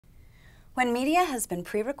When media has been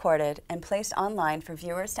pre-recorded and placed online for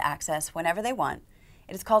viewers to access whenever they want,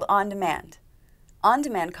 it is called on-demand.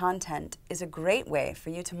 On-demand content is a great way for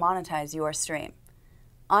you to monetize your stream.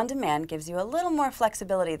 On-demand gives you a little more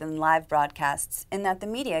flexibility than live broadcasts in that the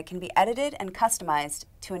media can be edited and customized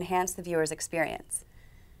to enhance the viewer's experience.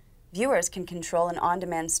 Viewers can control an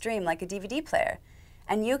on-demand stream like a DVD player,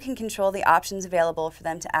 and you can control the options available for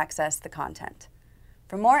them to access the content.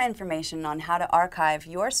 For more information on how to archive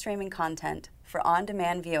your streaming content for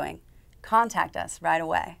on-demand viewing, contact us right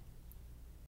away.